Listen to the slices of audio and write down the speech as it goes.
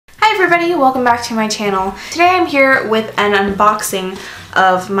everybody, welcome back to my channel. Today I'm here with an unboxing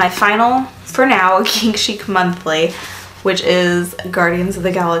of my final, for now, Geek Chic Monthly, which is Guardians of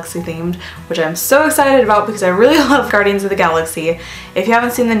the Galaxy themed, which I'm so excited about because I really love Guardians of the Galaxy. If you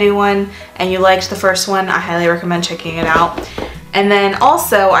haven't seen the new one and you liked the first one, I highly recommend checking it out. And then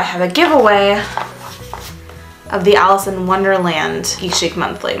also I have a giveaway of the Alice in Wonderland Geek Chic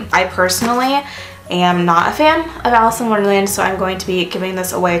Monthly. I personally am not a fan of Alice in Wonderland, so I'm going to be giving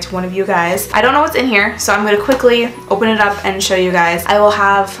this away to one of you guys. I don't know what's in here, so I'm going to quickly open it up and show you guys. I will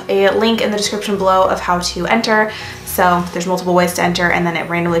have a link in the description below of how to enter. So there's multiple ways to enter, and then it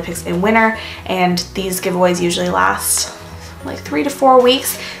randomly picks a winner, and these giveaways usually last like 3 to 4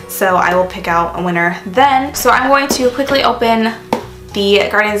 weeks, so I will pick out a winner then. So I'm going to quickly open the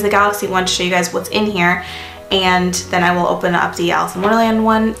Guardians of the Galaxy one to show you guys what's in here, and then I will open up the Alice in Wonderland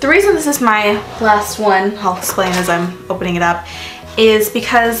one. The reason this is my last one, I'll explain as I'm opening it up, is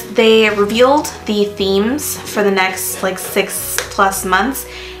because they revealed the themes for the next like 6+ months,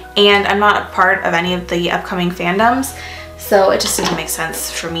 and I'm not a part of any of the upcoming fandoms, so it just didn't make sense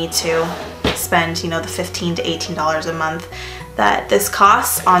for me to spend, you know, the $15 to $18 a month that this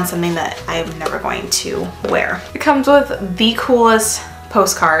costs on something that I'm never going to wear. It comes with the coolest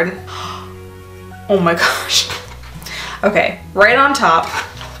postcard. Oh my gosh. Okay, right on top,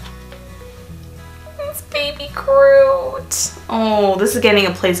 it's Baby Groot. Oh, this is getting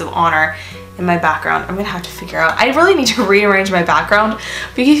a place of honor in my background. I'm gonna have to figure out, I really need to rearrange my background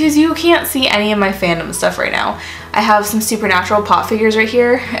because you can't see any of my fandom stuff right now. I have some Supernatural pop figures right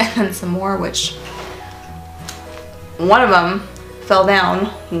here, and then some more, which one of them fell down.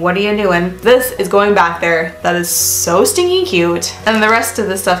 What are you doing? This is going back there. That is so stinking cute. And the rest of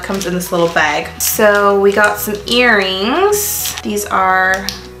the stuff comes in this little bag. So we got some earrings. These are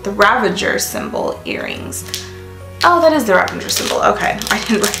the Ravager symbol earrings. Oh, that is the Ravager symbol. Okay, I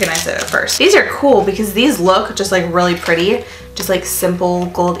didn't recognize it at first. These are cool because these look just like really pretty, just like simple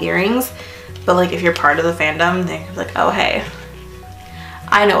gold earrings. But like if you're part of the fandom, they're like, oh hey,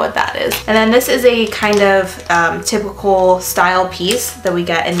 I know what that is. And then this is a kind of typical style piece that we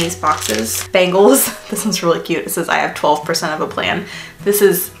get in these boxes. Bangles. This one's really cute. It says I have 12% of a plan. This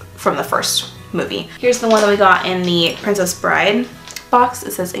is from the first movie. Here's the one that we got in the Princess Bride box.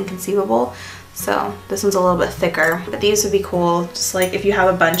 It says Inconceivable. So this one's a little bit thicker, but these would be cool, just like if you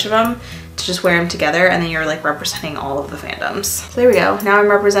have a bunch of them, to just wear them together and then you're like representing all of the fandoms. So there we go. Now I'm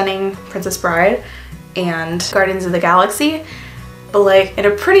representing Princess Bride and Guardians of the Galaxy, but like in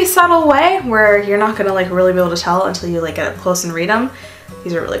a pretty subtle way where you're not gonna like really be able to tell until you like get up close and read them.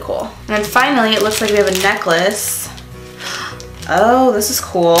 These are really cool. And then finally, it looks like we have a necklace. Oh, this is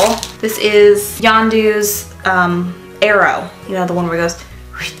cool. This is Yondu's arrow. You know, the one where it goes.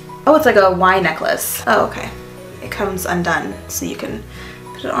 Oh, it's like a Y necklace. Oh, okay. It comes undone, so you can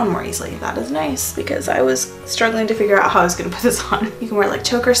put it on more easily. That is nice, because I was struggling to figure out how I was gonna put this on. You can wear it like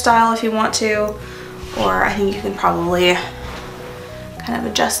choker style if you want to, or I think you can probably kind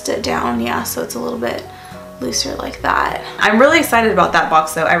of adjust it down, yeah, so it's a little bit looser like that. I'm really excited about that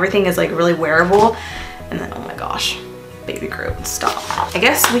box though. Everything is like really wearable, and then oh my gosh, Baby Groot, stop. I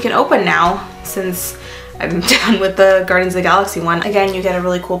guess we can open now since I'm done with the Guardians of the Galaxy one. Again, you get a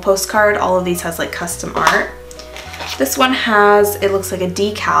really cool postcard. All of these has like custom art. This one has, it looks like a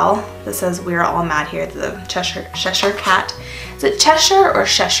decal that says we're all mad here, the Cheshire cat. Is it Cheshire or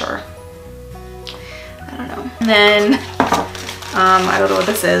Cheshire? I don't know. And then I don't know what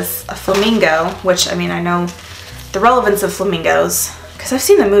this is, a flamingo, which I mean, I know the relevance of flamingos because I've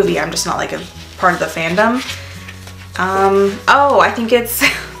seen the movie. I'm just not like a part of the fandom. Oh, I think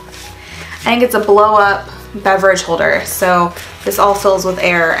it's a blow up beverage holder. So this all fills with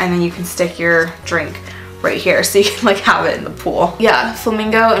air and then you can stick your drink right here so you can like have it in the pool. Yeah,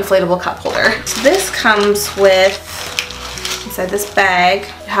 flamingo inflatable cup holder. So this comes with, inside this bag,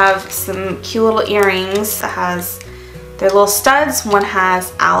 you have some cute little earrings that has their little studs. One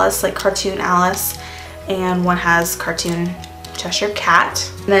has Alice, like cartoon Alice, and one has cartoon Cheshire Cat.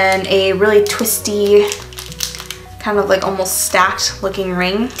 And then a really twisty, kind of like almost stacked looking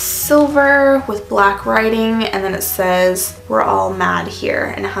ring. Silver with black writing, and then it says we're all mad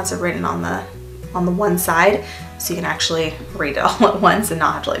here, and it has it written on the one side, so you can actually read it all at once and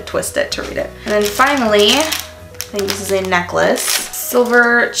not have to like twist it to read it. And then finally, I think this is a necklace.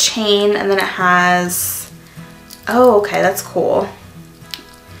 Silver chain, and then it has, oh okay, that's cool.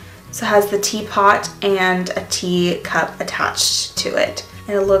 So it has the teapot and a tea cup attached to it,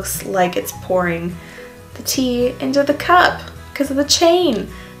 and it looks like it's pouring the tea into the cup because of the chain.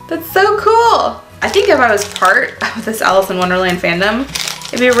 That's so cool. I think if I was part of this Alice in Wonderland fandom,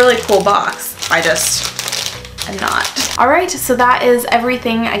 it'd be a really cool box. I just a knot. Alright, so that is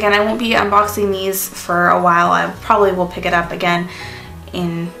everything. Again, I won't be unboxing these for a while. I probably will pick it up again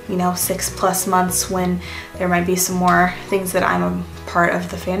in, you know, 6+ months when there might be some more things that I'm a part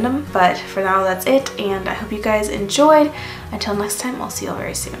of the fandom. But for now, that's it, and I hope you guys enjoyed. Until next time, I'll see you all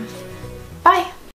very soon.